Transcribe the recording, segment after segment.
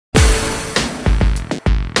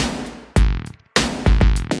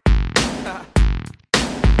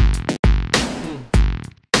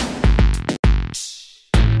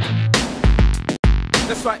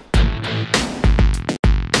That's right.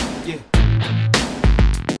 Yeah.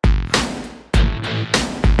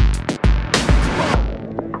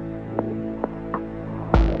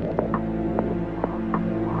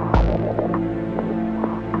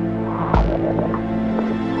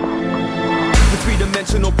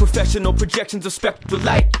 Three-dimensional, professional projections of spectral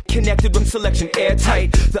light, connected room selection,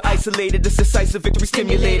 airtight. The isolated, the decisive victory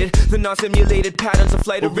stimulated. The non-simulated patterns of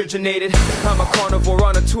flight originated. I'm a carnivore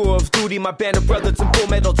on a tour of duty. My band of brothers in full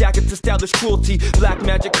metal jackets establish cruelty. Black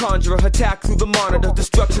magic conjurer, attack through the monitor.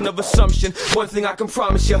 Destruction of assumption. One thing I can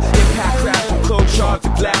promise you: impact crash and close shards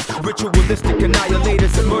of glass. Ritualistic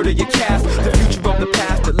annihilators that murder your cast. The future of the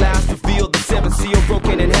past at last revealed. The seventh seal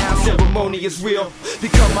broken in half. Ceremony is real.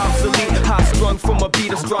 Become obsolete. High strung from a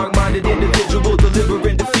beat. A strong-minded individual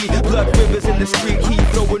delivering defeat. Blood rivers in the street. Heat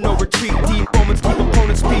flowing, no retreat. Deep moments keep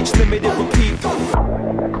opponent's speech limited. Repeat.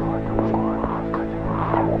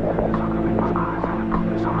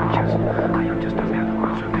 I am just a man who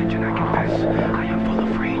wants revenge, and I confess I am full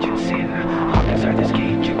of rage and sin. Locked inside this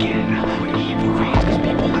cage again, where evil reigns, cause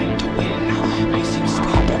people like to win. May seem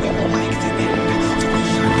sweet, but we won't like the end. So we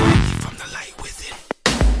shine brightly from the light within.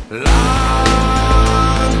 Locked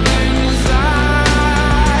inside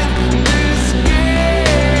this cage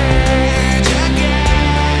again.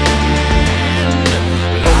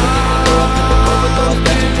 Locked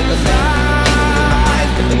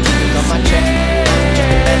inside on my chest.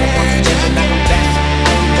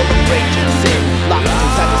 Locked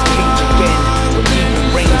inside this cage again, where evil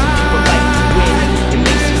reigns and people like to win. It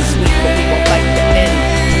may seem sweet, but we won't like the end.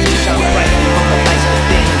 We shine brightly from the light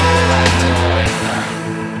within.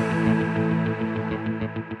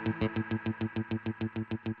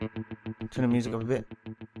 Turn the music up a bit.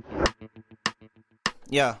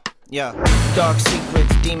 Yeah. Dark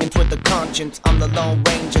secrets, demons with a conscience. I'm the Lone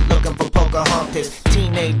Ranger looking for Pocahontas.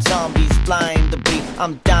 Teenage zombies flying debris.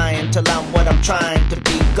 I'm dying till I'm what I'm trying to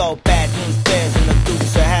be. Go bad news bears and the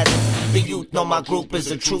Dukes of Hazzard. The youth know my group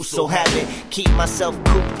is a truth, so have it. Keep myself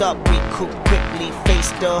cooped up, recoup quickly. Face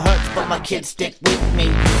still hurts, but my kids stick with me.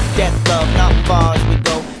 Death love, not far as we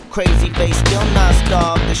go. Crazy face, still not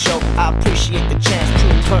starved the show. I appreciate the chance,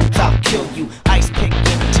 truth hurts, I'll kill you. Ice pick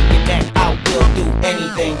into your neck, I will do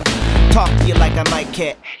anything. Talk to you like I might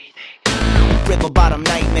care. River bottom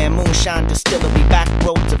nightmare, moonshine distillery. Back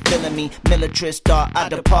roads are filling me. Militarist art, I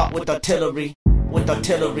depart with artillery. With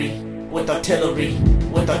artillery, with artillery,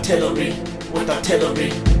 with artillery, with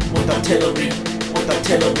artillery, with artillery, with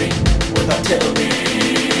artillery, with artillery,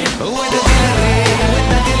 with artillery.